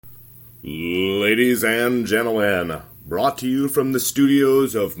Ladies and gentlemen, brought to you from the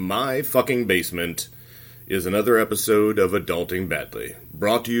studios of my fucking basement is another episode of Adulting Badly.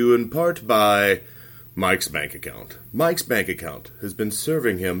 Brought to you in part by Mike's bank account. Mike's bank account has been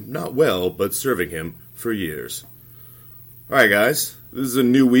serving him, not well, but serving him for years. Alright guys, this is a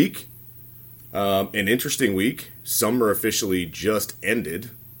new week. An interesting week. Summer officially just ended.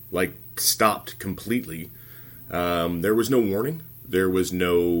 Like, stopped completely. There was no warning. There was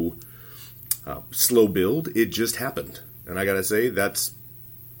no slow build. It just happened. And I gotta say, that's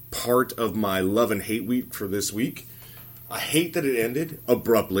part of my love and hate week for this week. I hate that it ended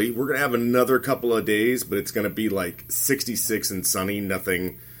abruptly. We're gonna have another couple of days, but it's gonna be like 66 and sunny.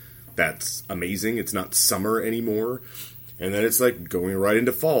 Nothing that's amazing. It's not summer anymore. And then it's like going right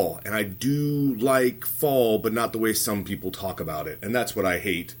into fall. And I do like fall, but not the way some people talk about it. And that's what I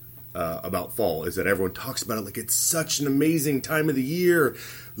hate about fall, is that everyone talks about it like it's such an amazing time of the year.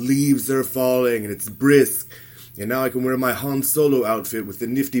 Leaves are falling and it's brisk. And now I can wear my Han Solo outfit with the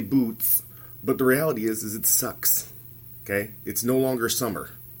nifty boots. But the reality is it sucks. Okay? It's no longer summer.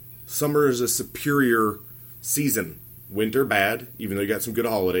 Summer is a superior season. Winter, bad, even though you got some good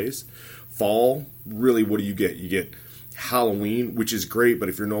holidays. Fall, really, what do you get? You get Halloween, which is great, but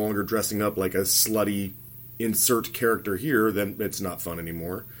if you're no longer dressing up like a slutty insert character here, then it's not fun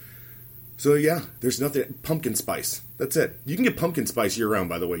anymore. So yeah, there's nothing. Pumpkin spice. That's it. You can get pumpkin spice year-round,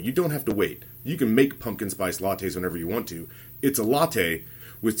 by the way. You don't have to wait. You can make pumpkin spice lattes whenever you want to. It's a latte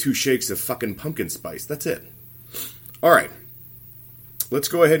with 2 shakes of fucking pumpkin spice. That's it. All right. Let's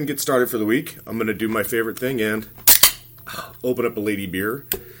go ahead and get started for the week. I'm going to do my favorite thing and open up a lady beer.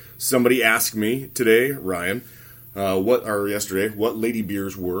 Somebody asked me today, Ryan, yesterday, what lady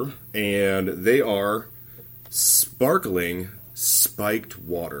beers were, and they are sparkling spiked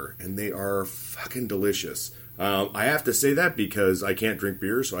water, and they are fucking delicious. I have to say that because I can't drink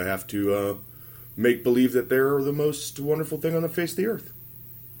beer, so I have to make believe that they're the most wonderful thing on the face of the earth.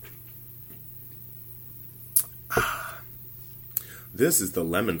 This is the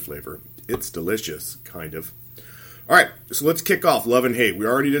lemon flavor. It's delicious, kind of. Alright, so let's kick off love and hate. We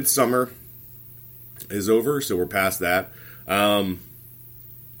already did summer is over, so we're past that.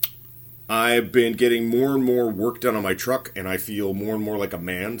 I've been getting more and more work done on my truck, and I feel more and more like a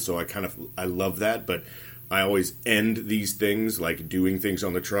man, so I love that, but I always end these things, like doing things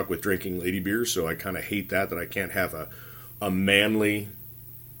on the truck, with drinking lady beer, so I kind of hate that I can't have a manly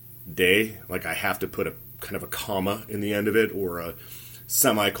day. Like, I have to put a kind of a comma in the end of it, or a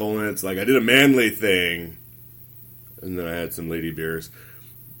semicolon. It's like, I did a manly thing, and then I had some lady beers.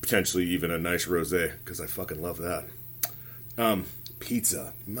 Potentially even a nice rosé, because I fucking love that.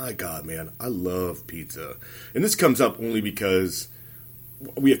 Pizza. My God, man. I love pizza. And this comes up only because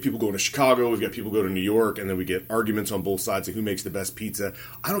we have people going to Chicago, we've got people go to New York, and then we get arguments on both sides of who makes the best pizza.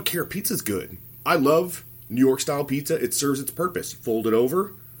 I don't care. Pizza's good. I love New York-style pizza. It serves its purpose. You fold it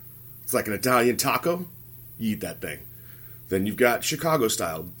over. It's like an Italian taco. You eat that thing. Then you've got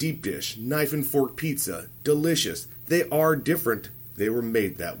Chicago-style, deep dish, knife and fork pizza. Delicious. They are different. They were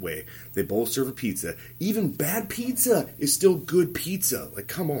made that way. They both serve a pizza. Even bad pizza is still good pizza. Like,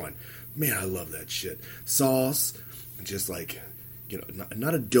 come on. Man, I love that shit. Sauce, just like,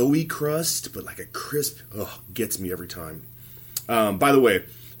 not a doughy crust, but like a crisp, gets me every time. By the way,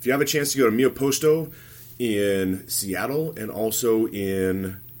 if you have a chance to go to Mio Posto in Seattle and also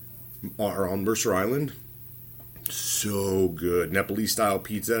on Mercer Island, so good. Nepalese-style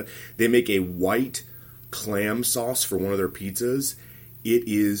pizza. They make a white clam sauce for one of their pizzas. It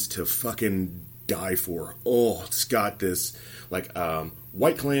is to fucking die for. Oh, it's got this like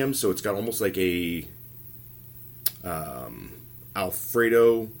white clam, so it's got almost like a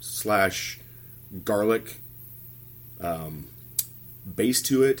Alfredo / garlic base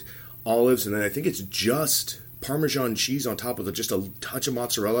to it, olives, and then I think it's just Parmesan cheese on top of just a touch of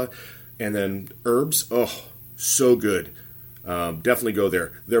mozzarella, and then herbs. Oh, so good. Definitely go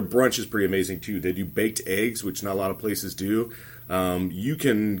there. Their brunch is pretty amazing too. They do baked eggs, which not a lot of places do. You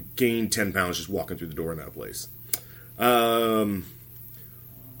can gain 10 pounds just walking through the door in that place. Another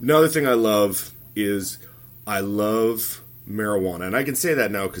thing I love is I love marijuana. And I can say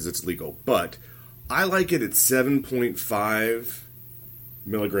that now because it's legal. But I like it at 7.5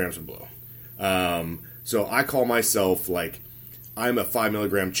 milligrams and below. So I call myself like, I'm a 5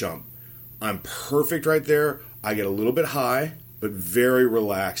 milligram chump. I'm perfect right there. I get a little bit high, but very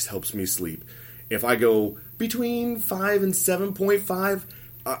relaxed, helps me sleep. If I go between 5 and 7.5,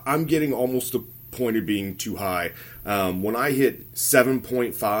 I'm getting almost the point of being too high. When I hit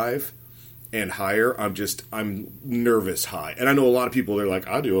 7.5 and higher, I'm nervous high. And I know a lot of people, they're like,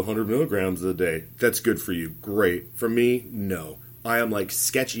 I do 100 milligrams a day. That's good for you. Great. For me, no. I am like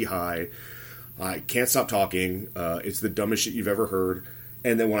sketchy high. I can't stop talking. It's the dumbest shit you've ever heard.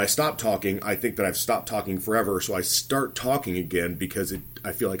 And then when I stop talking, I think that I've stopped talking forever, so I start talking again because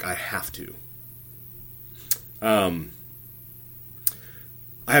I feel like I have to.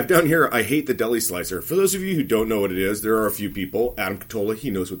 I have down here, I hate the deli slicer. For those of you who don't know what it is, there are a few people. Adam Catola, he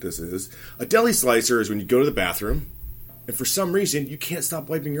knows what this is. A deli slicer is when you go to the bathroom, and for some reason, you can't stop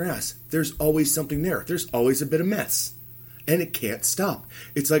wiping your ass. There's always something there. There's always a bit of mess. And it can't stop.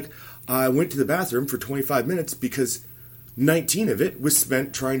 It's like, I went to the bathroom for 25 minutes because 19 of it was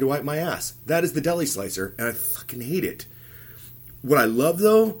spent trying to wipe my ass. That is the deli slicer, and I fucking hate it. What I love,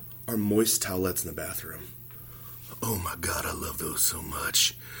 though, are moist towelettes in the bathroom. Oh my God, I love those so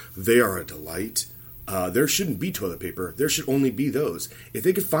much. They are a delight. There shouldn't be toilet paper. There should only be those. If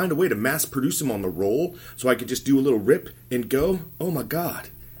they could find a way to mass produce them on the roll so I could just do a little rip and go, oh my God.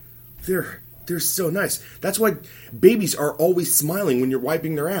 They're so nice. That's why babies are always smiling when you're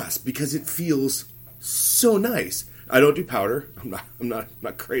wiping their ass, because it feels so nice. I don't do powder. I'm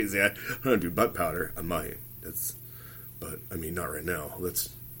not crazy. I don't do butt powder. I might. But I mean, not right now. Let's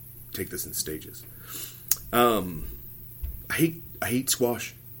take this in stages. I hate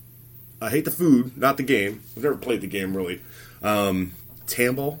squash. I hate the food, not the game. I've never played the game, really.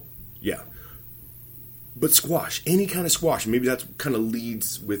 Tamball, yeah. But squash, any kind of squash. Maybe that's kind of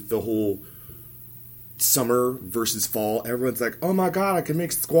leads with the whole summer versus fall. Everyone's like, oh my God, I can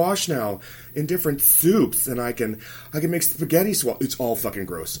make squash now in different soups, and I can make spaghetti squash. It's all fucking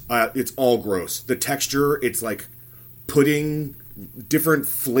gross. It's all gross. The texture, it's like putting different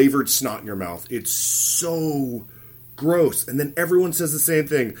flavored snot in your mouth. It's so gross. And then everyone says the same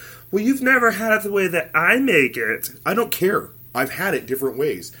thing. Well, you've never had it the way that I make it. I don't care. I've had it different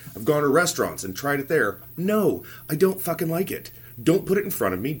ways. I've gone to restaurants and tried it there. No, I don't fucking like it. Don't put it in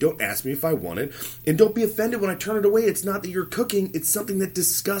front of me. Don't ask me if I want it. And don't be offended when I turn it away. It's not that you're cooking. It's something that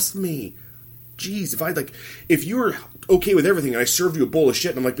disgusts me. Jeez, if you were okay with everything and I served you a bowl of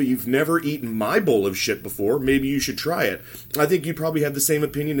shit and I'm like, but you've never eaten my bowl of shit before, maybe you should try it. I think you probably have the same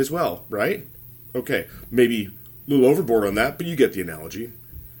opinion as well, right? Okay, maybe a little overboard on that, but you get the analogy.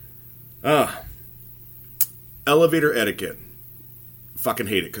 Elevator etiquette. Fucking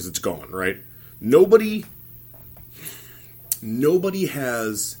hate it because it's gone, right? Nobody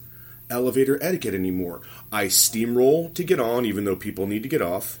has elevator etiquette anymore. I steamroll to get on, even though people need to get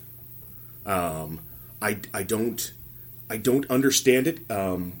off. I don't understand it.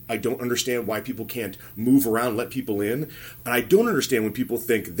 I don't understand why people can't move around, let people in. And I don't understand when people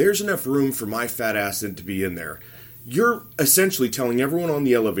think there's enough room for my fat ass to be in there. You're essentially telling everyone on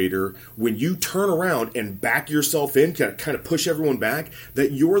the elevator, when you turn around and back yourself in, kind of push everyone back,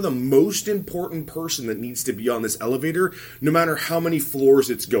 that you're the most important person that needs to be on this elevator, no matter how many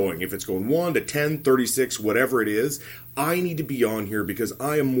floors it's going. If it's going 1 to 10, 36, whatever it is, I need to be on here because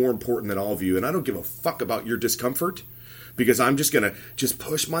I am more important than all of you, and I don't give a fuck about your discomfort. Because I'm just going to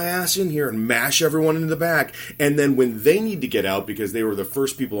push my ass in here and mash everyone into the back. And then when they need to get out because they were the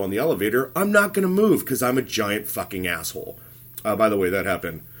first people on the elevator, I'm not going to move because I'm a giant fucking asshole. By the way, that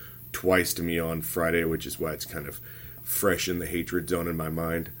happened twice to me on Friday, which is why it's kind of fresh in the hatred zone in my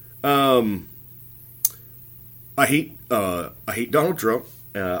mind. I hate Donald Trump.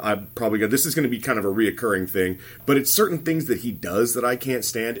 This is going to be kind of a reoccurring thing, but it's certain things that he does that I can't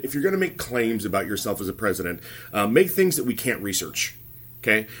stand. If you're going to make claims about yourself as a president, make things that we can't research.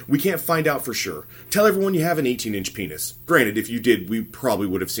 Okay? We can't find out for sure. Tell everyone you have an 18-inch penis. Granted, if you did, we probably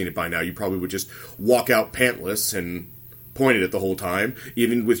would have seen it by now. You probably would just walk out pantless and point at it the whole time,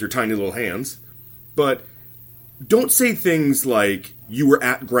 even with your tiny little hands. But don't say things like you were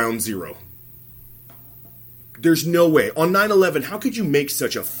at ground zero. There's no way. On 9/11, how could you make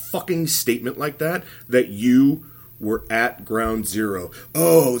such a fucking statement like that you were at ground zero?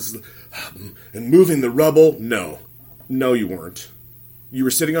 Oh, and moving the rubble? No. No, you weren't. You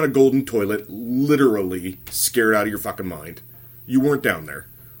were sitting on a golden toilet, literally scared out of your fucking mind. You weren't down there.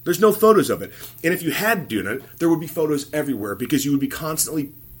 There's no photos of it. And if you had done it, there would be photos everywhere because you would be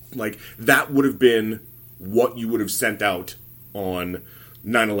constantly, that would have been what you would have sent out on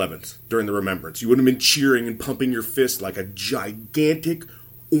 9/11 during the remembrance. You would have been cheering and pumping your fist like a gigantic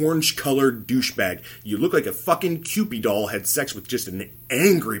orange-colored douchebag. You look like a fucking Cupid doll had sex with just an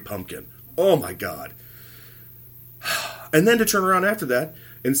angry pumpkin. Oh my God. And then to turn around after that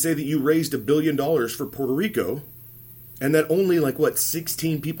and say that you raised $1 billion for Puerto Rico and that only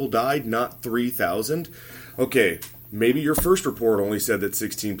 16 people died, not 3,000? Okay, maybe your first report only said that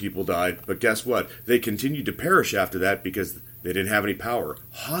 16 people died, but guess what? They continued to perish after that because they didn't have any power.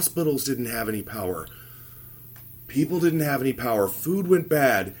 Hospitals didn't have any power. People didn't have any power. Food went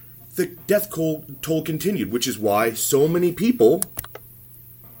bad. the death toll continued, which is why so many people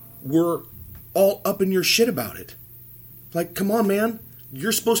were all up in your shit about it. Like, come on, man.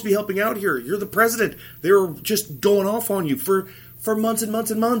 You're supposed to be helping out here. You're the president. They were just going off on you for months and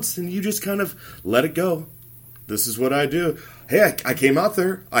months and months, and you just kind of let it go. This is what I do. Hey, I came out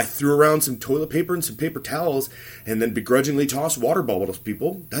there. I threw around some toilet paper and some paper towels, and then begrudgingly tossed water bottles,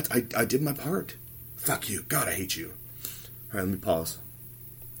 people. I did my part. Fuck you. God, I hate you. All right, let me pause.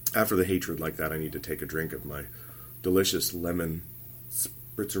 After the hatred like that, I need to take a drink of my delicious lemon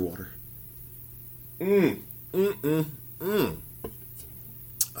spritzer water.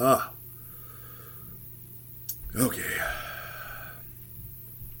 Okay.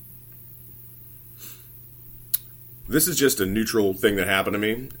 This is just a neutral thing that happened to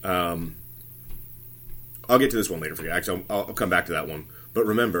me. I'll get to this one later for you. Actually, I'll come back to that one. But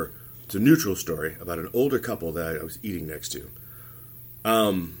remember, it's a neutral story about an older couple that I was eating next to.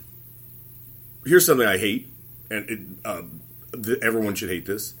 Here's something I hate, and everyone should hate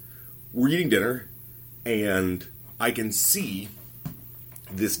this. We're eating dinner, and I can see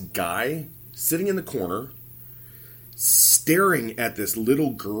this guy sitting in the corner, staring at this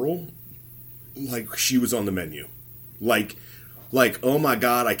little girl like she was on the menu. Like, oh my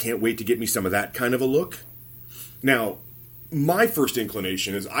God, I can't wait to get me some of that kind of a look. Now, my first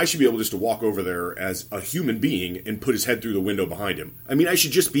inclination is I should be able just to walk over there as a human being and put his head through the window behind him. I mean, I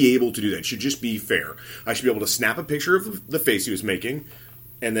should just be able to do that. It should just be fair. I should be able to snap a picture of the face he was making,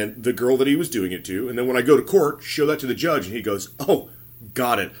 and then the girl that he was doing it to, and then when I go to court, show that to the judge, and he goes, oh,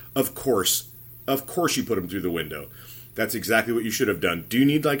 got it. Of course. Of course you put him through the window. That's exactly what you should have done. Do you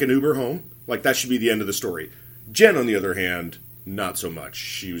need, like, an Uber home? Like, that should be the end of the story. Jen, on the other hand, not so much.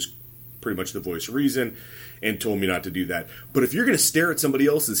 She was pretty much the voice of reason and told me not to do that. But if you're going to stare at somebody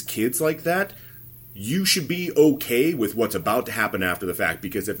else's kids like that, you should be okay with what's about to happen after the fact.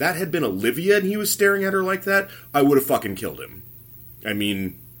 Because if that had been Olivia and he was staring at her like that, I would have fucking killed him. I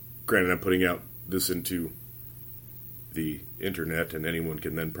mean, granted, I'm putting out this into the internet, and anyone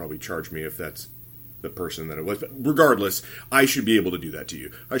can then probably charge me if that's the person that it was. But regardless, I should be able to do that to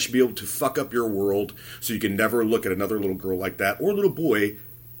you. I should be able to fuck up your world so you can never look at another little girl like that, or little boy,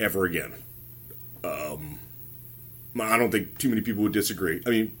 ever again. I don't think too many people would disagree. I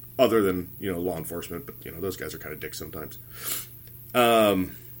mean, other than, law enforcement, but, those guys are kind of dicks sometimes.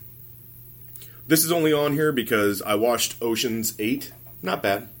 This is only on here because I watched Ocean's 8. Not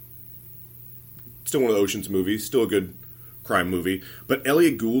bad. Still one of the Ocean's movies. Still a good crime movie. But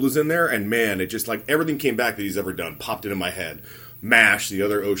Elliot Gould is in there, and man, it just, like, everything came back that he's ever done popped into my head. MASH, the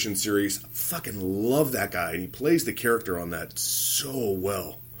other Ocean series. Fucking love that guy, and he plays the character on that so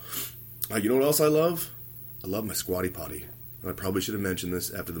well. You know what else I love? I love my squatty potty. And I probably should have mentioned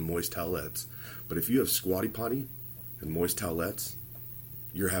this after the moist towelettes. But if you have squatty potty and moist towelettes,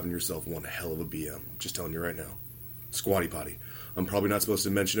 you're having yourself one hell of a BM. I'm just telling you right now. Squatty potty. I'm probably not supposed to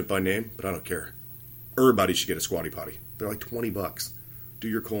mention it by name, but I don't care. Everybody should get a squatty potty. They're like $20. Do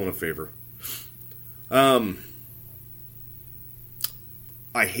your colon a favor. I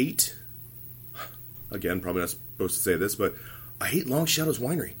hate, again, probably not supposed to say this, but I hate Long Shadow's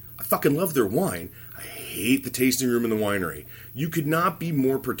Winery. I fucking love their wine. I hate the tasting room in the winery. You could not be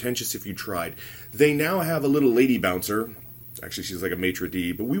more pretentious if you tried. They now have a little lady bouncer. Actually, she's like a maitre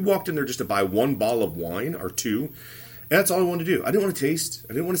d', but we walked in there just to buy one bottle of wine, or two, and that's all I wanted to do. I didn't want to taste.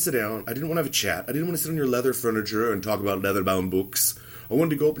 I didn't want to sit down. I didn't want to have a chat. I didn't want to sit on your leather furniture and talk about leather-bound books. I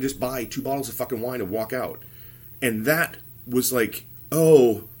wanted to go up and just buy 2 bottles of fucking wine and walk out. And that was like,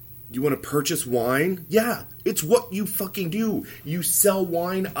 oh, you want to purchase wine? Yeah, it's what you fucking do. You sell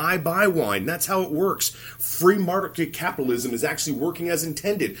wine, I buy wine. That's how it works. Free market capitalism is actually working as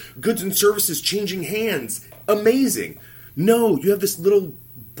intended. Goods and services changing hands. Amazing. No, you have this little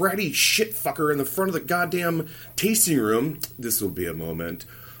bratty shit fucker in the front of the goddamn tasting room. This will be a moment.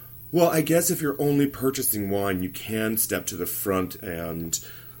 Well, I guess if you're only purchasing wine, you can step to the front and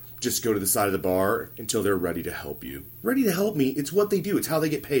just go to the side of the bar until they're ready to help you. Ready to help me? It's what they do. It's how they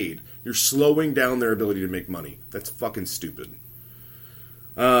get paid. You're slowing down their ability to make money. That's fucking stupid.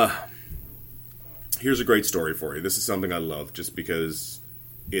 Here's a great story for you. This is something I love just because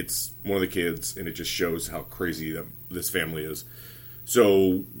it's one of the kids and it just shows how crazy this family is.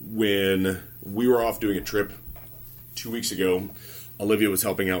 So when we were off doing a trip 2 weeks ago, Olivia was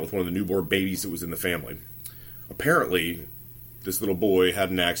helping out with one of the newborn babies that was in the family. Apparently, this little boy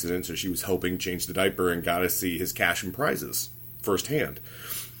had an accident, so she was helping change the diaper and got to see his cash and prizes firsthand.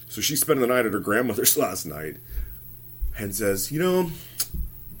 So she's spending the night at her grandmother's last night and says,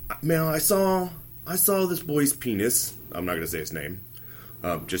 man, I saw this boy's penis. I'm not going to say his name,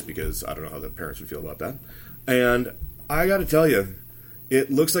 just because I don't know how the parents would feel about that. And I got to tell you, It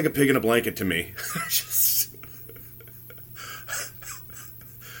looks like a pig in a blanket to me. Just...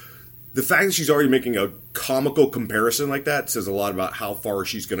 The fact that she's already making a comical comparison like that says a lot about how far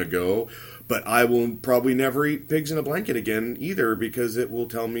she's going to go. But I will probably never eat pigs in a blanket again either, because it will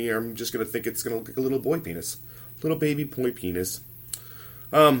tell me I'm just going to think it's going to look like a little boy penis. Little baby boy penis.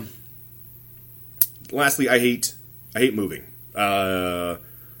 Lastly, I hate moving. I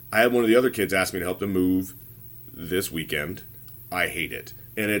had one of the other kids ask me to help them move this weekend. I hate it.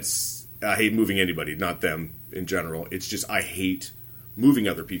 And I hate moving anybody, not them in general. It's just I hate moving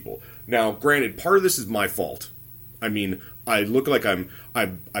other people. Now, granted, part of this is my fault. I mean, I look like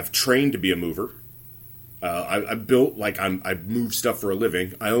I've trained to be a mover. I built like I move stuff for a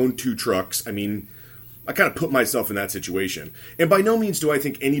living. I own 2 trucks. I mean, I kind of put myself in that situation. And by no means do I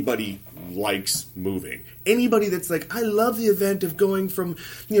think anybody likes moving. Anybody that's like, I love the event of going from,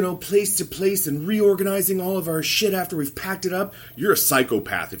 place to place and reorganizing all of our shit after we've packed it up, you're a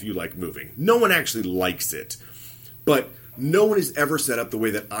psychopath if you like moving. No one actually likes it. But no one is ever set up the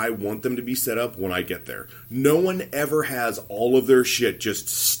way that I want them to be set up when I get there. No one ever has all of their shit just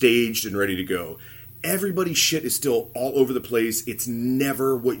staged and ready to go. Everybody's shit is still all over the place. It's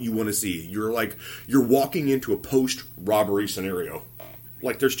never what you want to see. You're walking into a post-robbery scenario.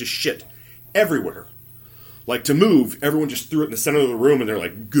 Like, there's just shit everywhere. Like, to move, everyone just threw it in the center of the room, and they're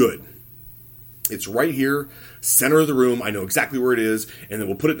like, good. It's right here, center of the room. I know exactly where it is, and then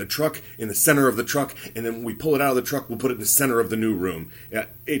we'll put it in the truck, in the center of the truck, and then when we pull it out of the truck, we'll put it in the center of the new room.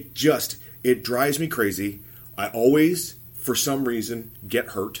 It drives me crazy. I always, for some reason, get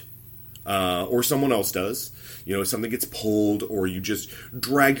hurt. Or someone else does. Something gets pulled, or you just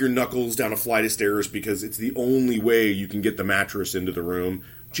drag your knuckles down a flight of stairs because it's the only way you can get the mattress into the room.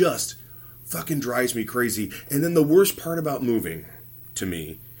 Just fucking drives me crazy. And then the worst part about moving, to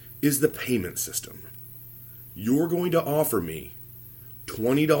me, is the payment system. You're going to offer me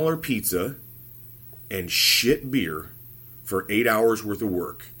 $20 pizza and shit beer for 8 hours worth of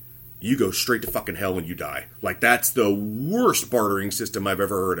work. You go straight to fucking hell when you die. Like, that's the worst bartering system I've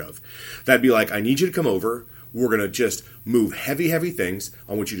ever heard of. That'd be like, I need you to come over. We're going to just move heavy, heavy things.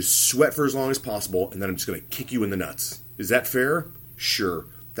 I want you to sweat for as long as possible, and then I'm just going to kick you in the nuts. Is that fair? Sure,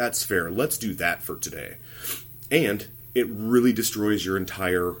 that's fair. Let's do that for today. And it really destroys your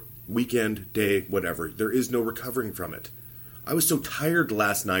entire weekend, day, whatever. There is no recovering from it. I was so tired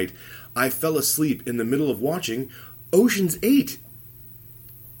last night, I fell asleep in the middle of watching Ocean's 8.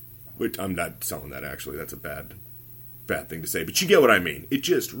 Which, I'm not selling that, actually. That's a bad thing to say. But you get what I mean. It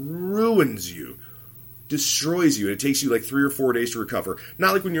just ruins you. Destroys you. And it takes you like 3 or 4 days to recover.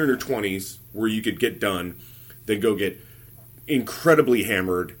 Not like when you're in your 20s, where you could get done, then go get incredibly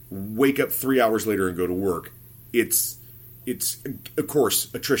hammered, wake up 3 hours later and go to work. It's of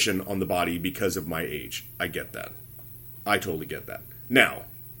course, attrition on the body because of my age. I get that. I totally get that. Now,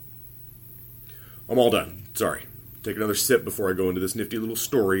 I'm all done. Sorry. Take another sip before I go into this nifty little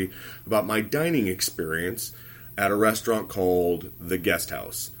story about my dining experience at a restaurant called The Guest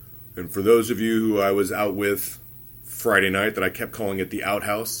House. And for those of you who I was out with Friday night that I kept calling it the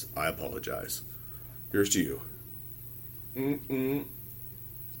Outhouse, I apologize. Here's to you.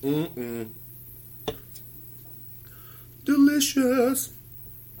 Delicious.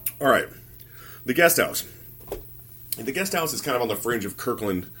 All right. The Guest House. The Guest House is kind of on the fringe of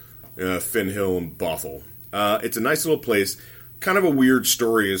Kirkland, Finn Hill, and Bothell. It's a nice little place. Kind of a weird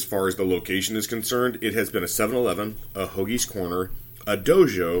story as far as the location is concerned. It has been a 7-Eleven, a Hoagie's Corner, a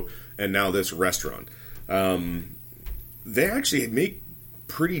dojo, and now this restaurant. They actually make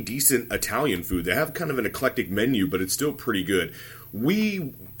pretty decent Italian food. They have kind of an eclectic menu, but it's still pretty good.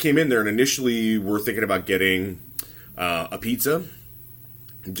 We came in there and initially were thinking about getting a pizza,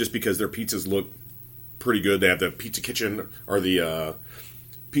 just because their pizzas look pretty good. They have the pizza kitchen, or the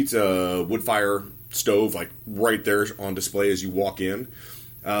pizza wood fire stove, like right there on display as you walk in.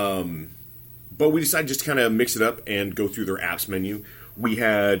 But we decided just to kind of mix it up and go through their apps menu. We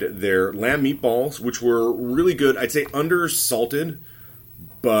had their lamb meatballs, which were really good. I'd say under-salted,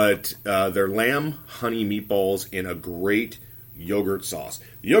 but their lamb honey meatballs in a great yogurt sauce.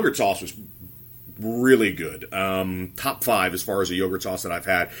 The yogurt sauce was really good. Top 5 as far as a yogurt sauce that I've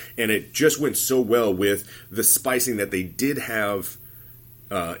had. And it just went so well with the spicing that they did have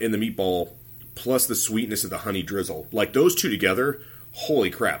in the meatball, plus the sweetness of the honey drizzle. Like, those two together, holy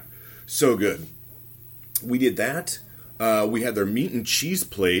crap, so good. We did that. We had their meat and cheese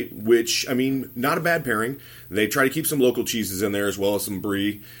plate, which, I mean, not a bad pairing. They try to keep some local cheeses in there as well as some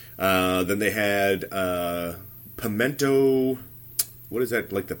brie. Then they had pimento, what is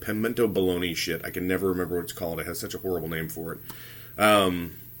that, like the pimento bologna shit? I can never remember what it's called. It has such a horrible name for it. Oh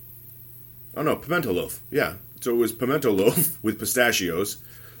no, pimento loaf. Yeah, So it was pimento loaf with pistachios,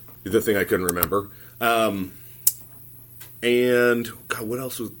 the thing I couldn't remember. And, God, what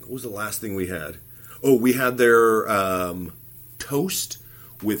else what was the last thing we had? Oh, we had their toast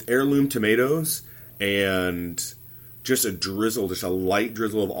with heirloom tomatoes and just a light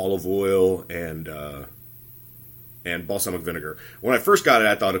drizzle of olive oil and balsamic vinegar. When I first got it,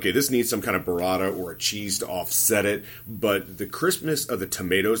 I thought, okay, this needs some kind of burrata or a cheese to offset it. But the crispness of the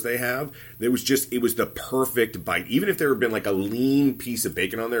tomatoes they have, it was the perfect bite. Even if there had been like a lean piece of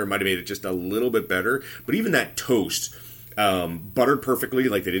bacon on there, it might have made it just a little bit better. But even that toast, buttered perfectly,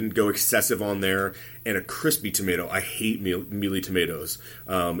 like they didn't go excessive on there, and a crispy tomato. I hate mealy tomatoes.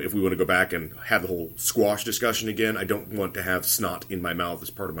 If we want to go back and have the whole squash discussion again, I don't want to have snot in my mouth as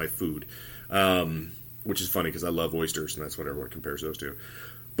part of my food. Which is funny because I love oysters, and that's what everyone compares those to.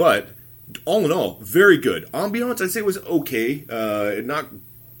 But, all in all, very good. Ambiance, I'd say, was okay. Not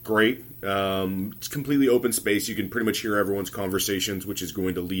great. It's completely open space. You can pretty much hear everyone's conversations, which is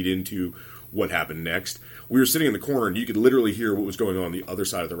going to lead into what happened next. We were sitting in the corner, and you could literally hear what was going on the other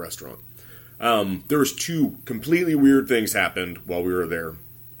side of the restaurant. There was two completely weird things happened while we were there.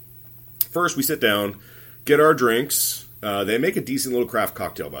 First, we sit down, get our drinks. They make a decent little craft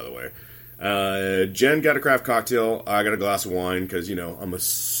cocktail, by the way. Jen got a craft cocktail. I got a glass of wine because, I'm a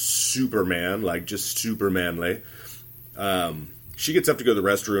superman, like just super manly. She gets up to go to the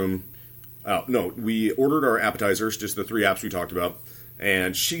restroom. No, we ordered our appetizers, just the 3 apps we talked about.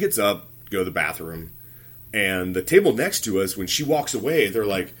 And she gets up, go to the bathroom. And the table next to us, when she walks away, they're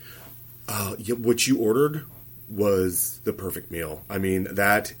like, yeah, what you ordered was the perfect meal. I mean,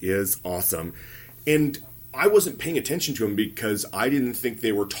 that is awesome. And I wasn't paying attention to them because I didn't think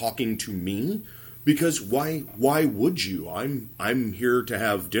they were talking to me. Because why would you? I'm here to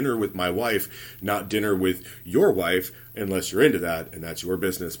have dinner with my wife, not dinner with your wife, unless you're into that, and that's your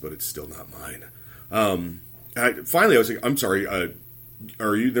business, but it's still not mine. Finally, I was like, I'm sorry,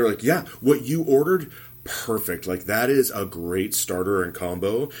 are you? They're like, yeah, what you ordered? Perfect. Like, that is a great starter and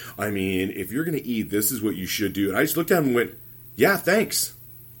combo. I mean, if you're going to eat, this is what you should do. And I just looked at them and went, yeah, thanks.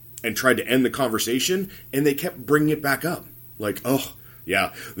 And tried to end the conversation, and they kept bringing it back up. Like, oh,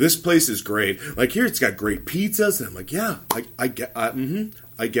 yeah, this place is great. Like, here it's got great pizzas. And I'm like, yeah, I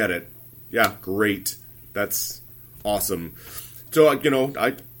get it. Yeah, great. That's awesome. So,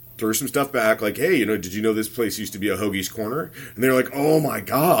 I threw some stuff back, like, hey, did you know this place used to be a Hoagie's Corner? And they're like, oh my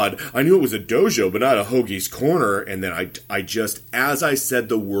God, I knew it was a dojo, but not a Hoagie's Corner. And then I just, as I said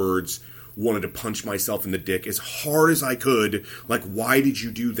the words, wanted to punch myself in the dick as hard as I could. Like, why did you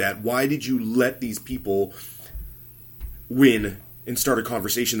do that? Why did you let these people win and start a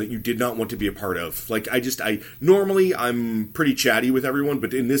conversation that you did not want to be a part of? Like, normally I'm pretty chatty with everyone,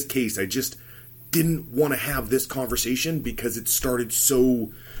 but in this case, I just didn't want to have this conversation because it started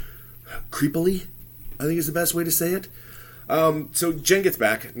so creepily, I think is the best way to say it. So Jen gets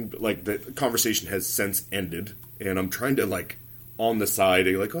back, and, like, the conversation has since ended, and I'm trying to, on the side,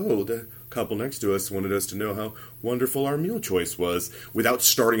 the couple next to us wanted us to know how wonderful our meal choice was without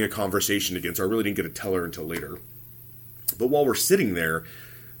starting a conversation again, so I really didn't get to tell her until later. But while we're sitting there,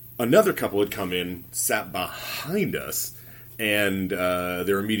 another couple had come in, sat behind us, and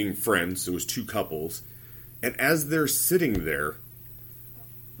they were meeting friends, so it was 2 couples, and as they're sitting there,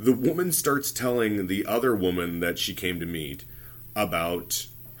 the woman starts telling the other woman that she came to meet about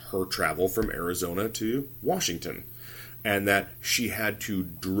her travel from Arizona to Washington, and that she had to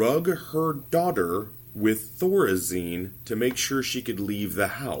drug her daughter with Thorazine to make sure she could leave the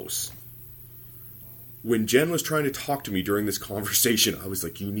house. When Jen was trying to talk to me during this conversation, I was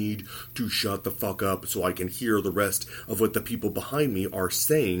like, you need to shut the fuck up so I can hear the rest of what the people behind me are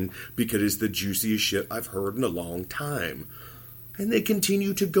saying, because it's the juiciest shit I've heard in a long time. And they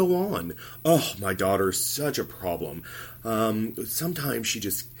continue to go on. Oh, my daughter's such a problem. Sometimes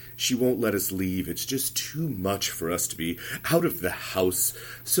she won't let us leave. It's just too much for us to be out of the house.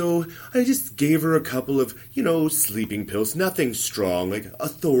 So I just gave her a couple of, sleeping pills. Nothing strong, like a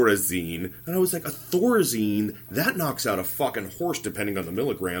Thorazine. And I was like, a Thorazine? That knocks out a fucking horse depending on the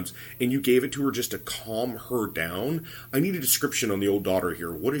milligrams. And you gave it to her just to calm her down? I need a description on the old daughter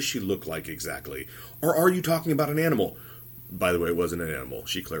here. What does she look like exactly? Or are you talking about an animal? By the way, it wasn't an animal.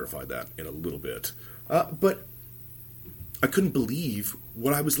 She clarified that in a little bit. But I couldn't believe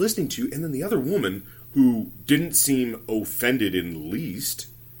what I was listening to. And then the other woman, who didn't seem offended in the least,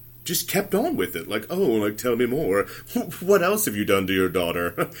 just kept on with it. Tell me more. What else have you done to your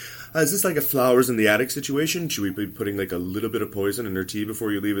daughter? Is this like a flowers in the attic situation? Should we be putting a little bit of poison in her tea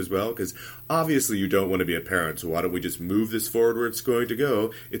before you leave as well? Because obviously you don't want to be a parent, so why don't we just move this forward where it's going to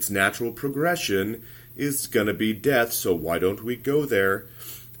go? Its natural progression is going to be death, so why don't we go there?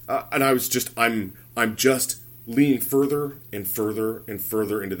 And I was just, I'm just leaning further and further and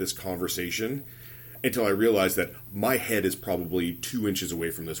further into this conversation until I realized that my head is probably 2 inches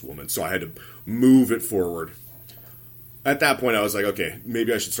away from this woman, so I had to move it forward. At that point, I was like, okay,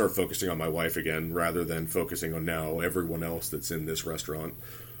 maybe I should start focusing on my wife again rather than focusing on now everyone else that's in this restaurant,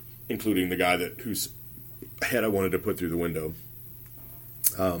 including the guy whose head I wanted to put through the window.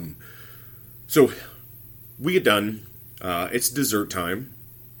 So we get done. It's dessert time,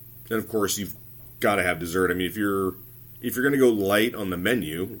 and of course you've got to have dessert. I mean, if you're going to go light on the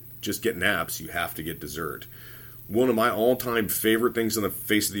menu, just get naps, you have to get dessert. One of my all-time favorite things on the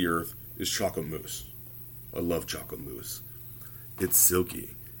face of the earth is chocolate mousse. I love chocolate mousse. It's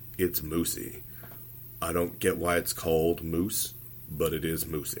silky. It's moussey. I don't get why it's called mousse, but it is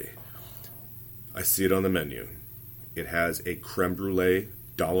moussey. I see it on the menu. It has a creme brulee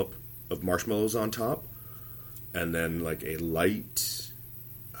dollop of marshmallows on top, and then like a light,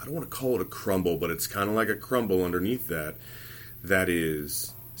 I don't want to call it a crumble, but it's kind of like a crumble underneath that. That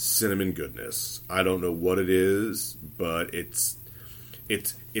is cinnamon goodness. I don't know what it is, but it's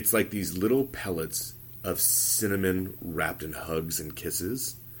like these little pellets of cinnamon wrapped in hugs and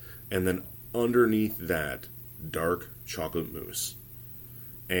kisses, and then underneath that, dark chocolate mousse.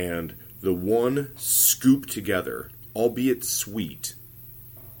 And the one scooped together, albeit sweet,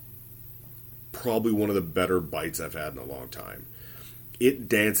 probably one of the better bites I've had in a long time. It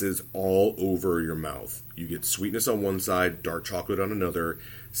dances all over your mouth. You get sweetness on one side, dark chocolate on another,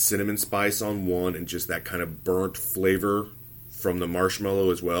 cinnamon spice on one, and just that kind of burnt flavor from the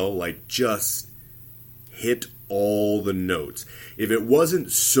marshmallow as well. Like, just hit all the notes. If it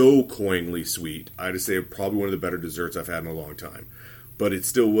wasn't so cloyingly sweet, I'd say probably one of the better desserts I've had in a long time. But it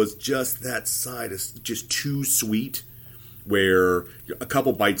still was just that side. It's just too sweet, where a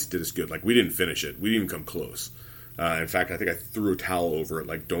couple bites did us good. Like, we didn't finish it. We didn't even come close. In fact, I think I threw a towel over it,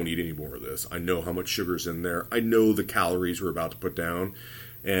 like, don't eat any more of this. I know how much sugar's in there. I know the calories we're about to put down.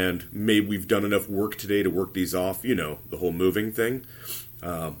 And maybe we've done enough work today to work these off, you know, the whole moving thing.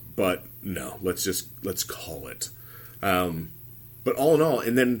 But no, let's call it. But all in all,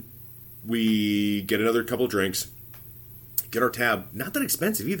 and then we get another couple of drinks, get our tab. Not that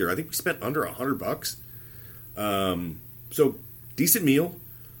expensive either. I think we spent under $100. So decent meal,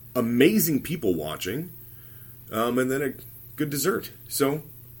 amazing people watching, and then a good dessert. So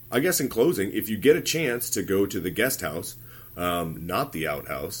I guess in closing, if you get a chance to go to the guest house, not the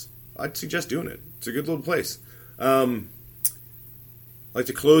outhouse, I'd suggest doing it. It's a good little place. I'd like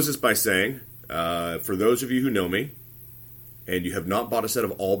to close this by saying, for those of you who know me, and you have not bought a set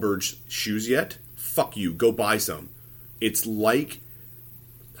of Allbirds shoes yet, fuck you, go buy some. It's like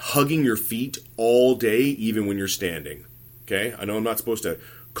hugging your feet all day, even when you're standing. Okay? I know I'm not supposed to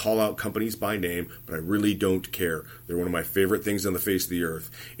call out companies by name, but I really don't care. They're one of my favorite things on the face of the earth.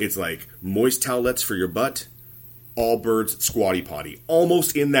 It's like moist towelettes for your butt, Allbirds Squatty Potty.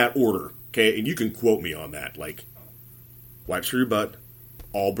 Almost in that order. Okay? And you can quote me on that. Like, wipes for your butt,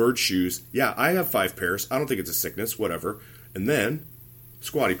 Allbirds shoes. Yeah, I have 5 pairs. I don't think it's a sickness, whatever. And then,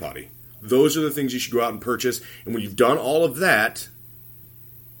 Squatty Potty. Those are the things you should go out and purchase. And when you've done all of that,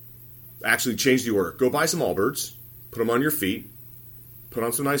 actually change the order. Go buy some Allbirds, put them on your feet, put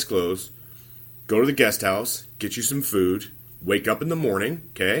on some nice clothes, go to the guest house, get you some food, wake up in the morning,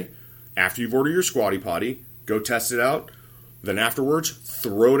 okay? After you've ordered your Squatty Potty, go test it out. Then afterwards,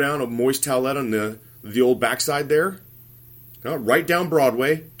 throw down a moist towelette on the old backside there. Right down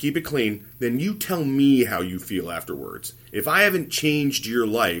Broadway, keep it clean. Then you tell me how you feel afterwards. If I haven't changed your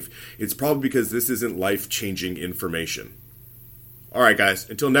life, it's probably because this isn't life-changing information. All right, guys,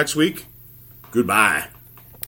 until next week, goodbye.